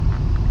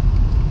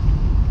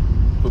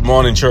Good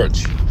morning,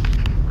 church.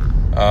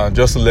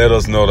 Just to let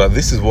us know that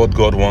this is what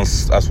God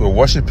wants as we're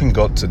worshiping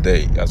God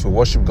today, as we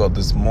worship God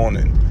this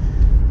morning.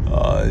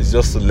 It's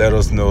just to let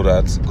us know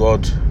that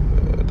God,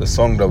 the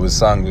song that we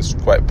sang is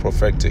quite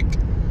prophetic,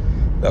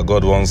 that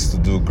God wants to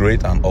do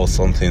great and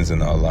awesome things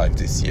in our life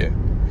this year.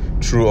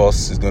 Through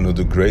us, He's going to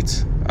do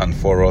great, and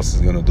for us,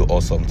 He's going to do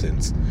awesome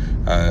things.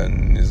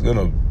 And He's going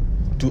to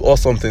do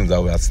awesome things that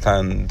will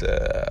stand,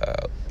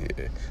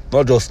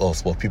 not just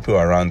us, but people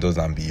around us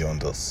and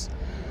beyond us.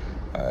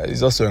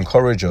 It's also to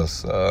encourage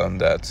us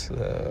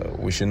that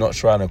we should not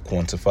try to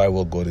quantify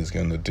what God is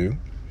going to do.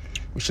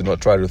 We should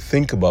not try to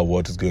think about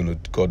what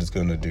God is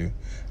going to do.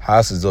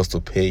 Ours is just to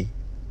play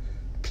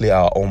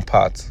our own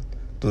part,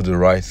 do the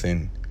right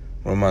thing.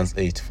 Romans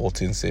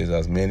 8:14 says,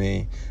 as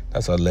many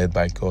that are led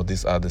by God,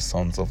 these are the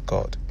sons of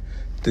God.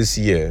 This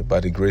year,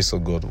 by the grace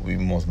of God, we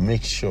must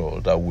make sure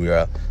that we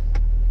are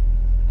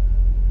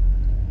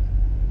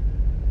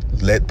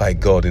led by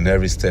God in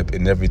every step,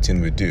 in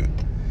everything we do.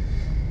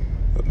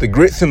 The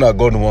great thing that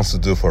God wants to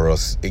do for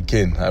us,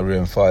 again, I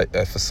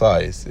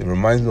emphasize, it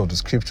reminds me of the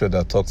scripture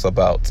that talks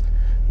about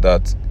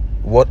that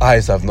what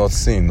eyes have not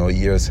seen, nor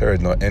ears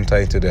heard, nor enter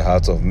into the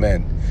hearts of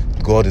men.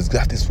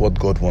 That is what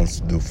God wants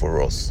to do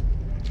for us.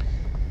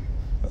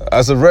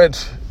 As I read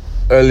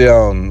earlier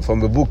on from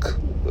the book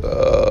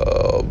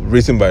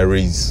written by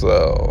Rees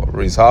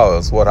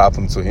Howells, What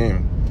Happened to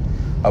Him,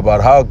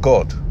 about how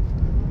God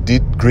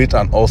did great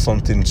and awesome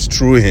things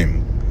through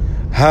him.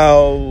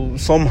 How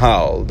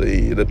somehow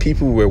the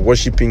people who were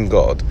worshiping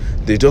God,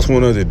 they just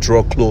wanted to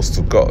draw close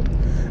to God.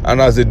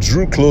 And as they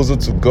drew closer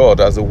to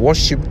God, as they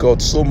worshiped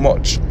God so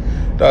much,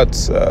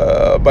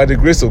 that by the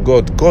grace of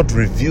God, God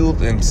revealed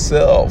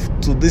Himself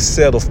to this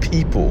set of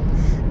people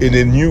in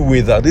a new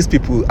way, that these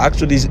people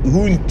actually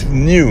who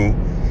knew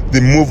the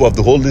move of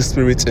the Holy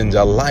Spirit in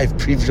their life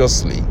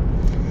previously,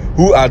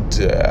 who had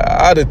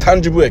a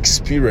tangible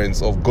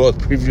experience of God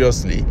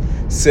previously,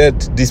 said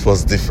this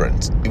was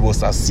different. It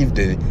was as if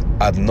they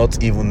had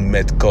not even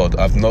met God,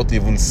 have not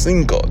even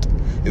seen God.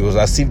 It was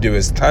as if they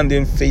were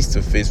standing face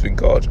to face with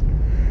God.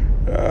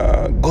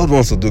 God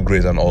wants to do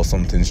great and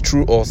awesome things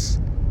through us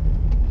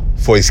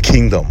for His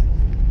kingdom.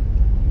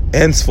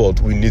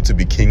 Henceforth, we need to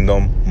be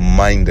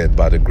kingdom-minded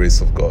by the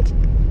grace of God.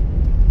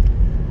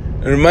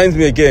 It reminds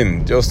me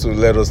again, just to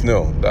let us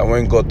know, that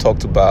when God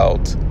talked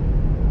about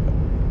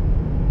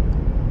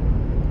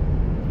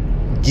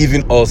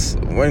giving us,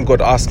 when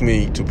God asked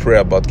me to pray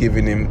about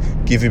giving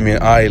me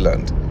an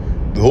island,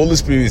 the Holy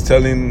Spirit is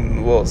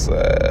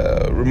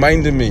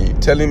reminding me,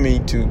 telling me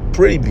to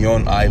pray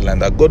beyond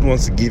island, that God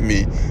wants to give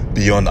me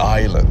beyond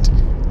island,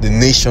 the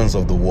nations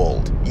of the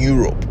world,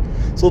 Europe.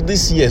 So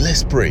this year,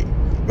 let's pray.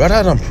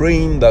 Rather than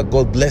praying that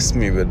God bless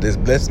me with this,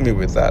 bless me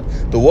with that,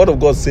 the word of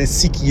God says,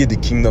 seek ye the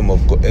kingdom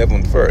of God,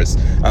 heaven first,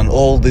 and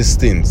all these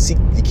things, seek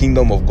the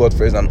kingdom of God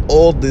first, and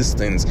all these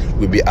things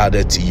will be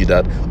added to you.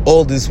 That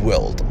all this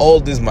wealth, all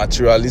these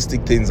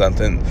materialistic things and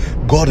things,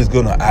 God is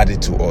going to add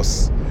it to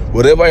us.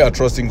 Whatever you are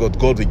trusting God,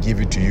 God will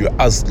give it to you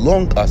as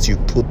long as you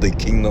put the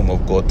kingdom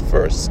of God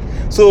first.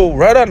 So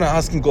rather than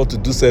asking God to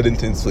do certain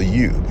things for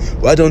you,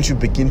 why don't you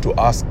begin to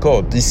ask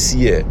God this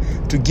year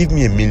to give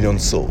me 1 million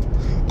souls?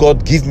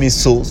 God, give me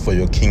souls for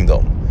your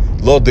kingdom.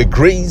 Lord, the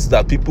grace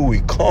that people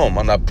will come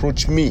and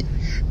approach me,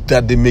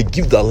 that they may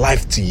give their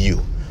life to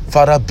you.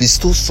 Father,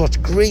 bestow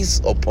such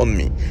grace upon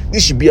me.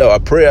 This should be our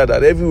prayer,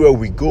 that everywhere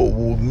we go,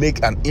 we will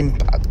make an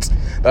impact.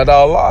 That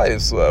our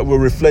lives will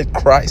reflect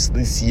Christ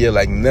this year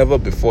like never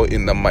before,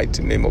 in the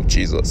mighty name of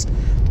Jesus.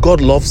 God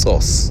loves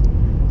us,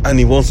 and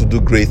He wants to do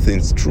great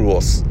things through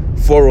us,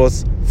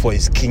 for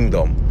His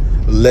kingdom.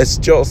 Let's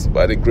just,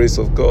 by the grace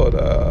of God,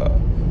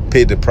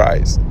 pay the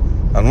price.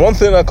 And one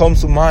thing that comes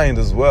to mind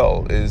as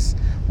well is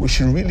we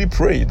should really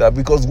pray that,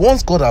 because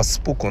once God has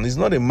spoken, He's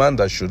not a man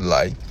that should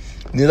lie,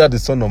 neither the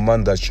son of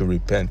man that should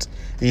repent.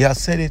 He has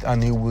said it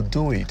and He will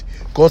do it.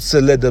 God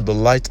said, let there be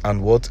light,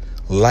 and what?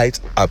 Light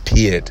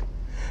appeared.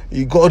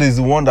 God is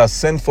the one that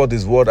sent forth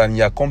His word, and He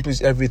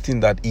accomplished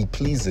everything that He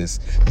pleases.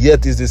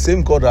 Yet it's the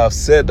same God that have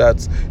said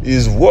that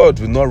His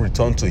word will not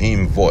return to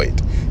Him void.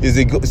 It's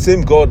the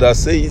same God that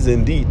says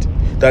indeed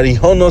that He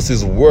honors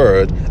His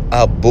word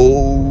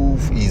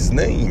above His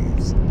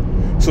names.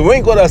 So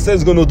when God has said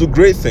He's going to do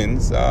great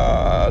things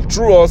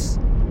through us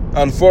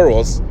and for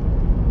us,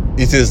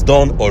 it is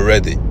done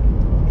already,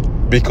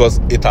 because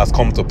it has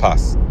come to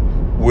pass.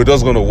 We're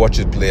just going to watch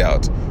it play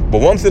out. But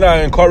one thing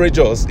I encourage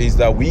us is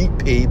that we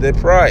pay the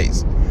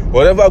price.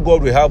 Whatever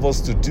God will have us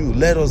to do,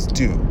 let us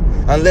do.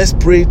 And let's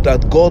pray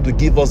that God will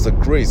give us the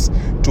grace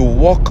to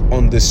walk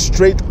on the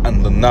straight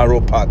and the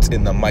narrow path,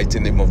 in the mighty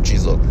name of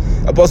Jesus.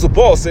 Apostle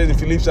Paul said in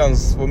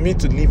Philippians, for me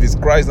to live is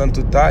Christ, and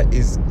to die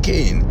is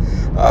gain.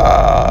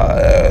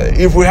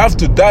 If we have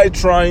to die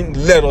trying,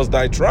 let us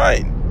die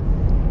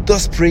trying.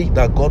 Just pray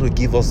that God will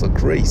give us the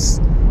grace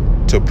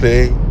to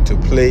play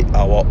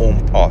our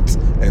own part,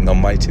 in the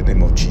mighty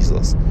name of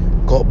Jesus.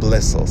 God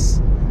bless us.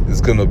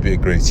 It's going to be a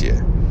great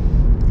year.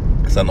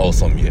 It's an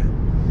awesome year.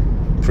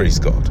 Praise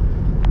God.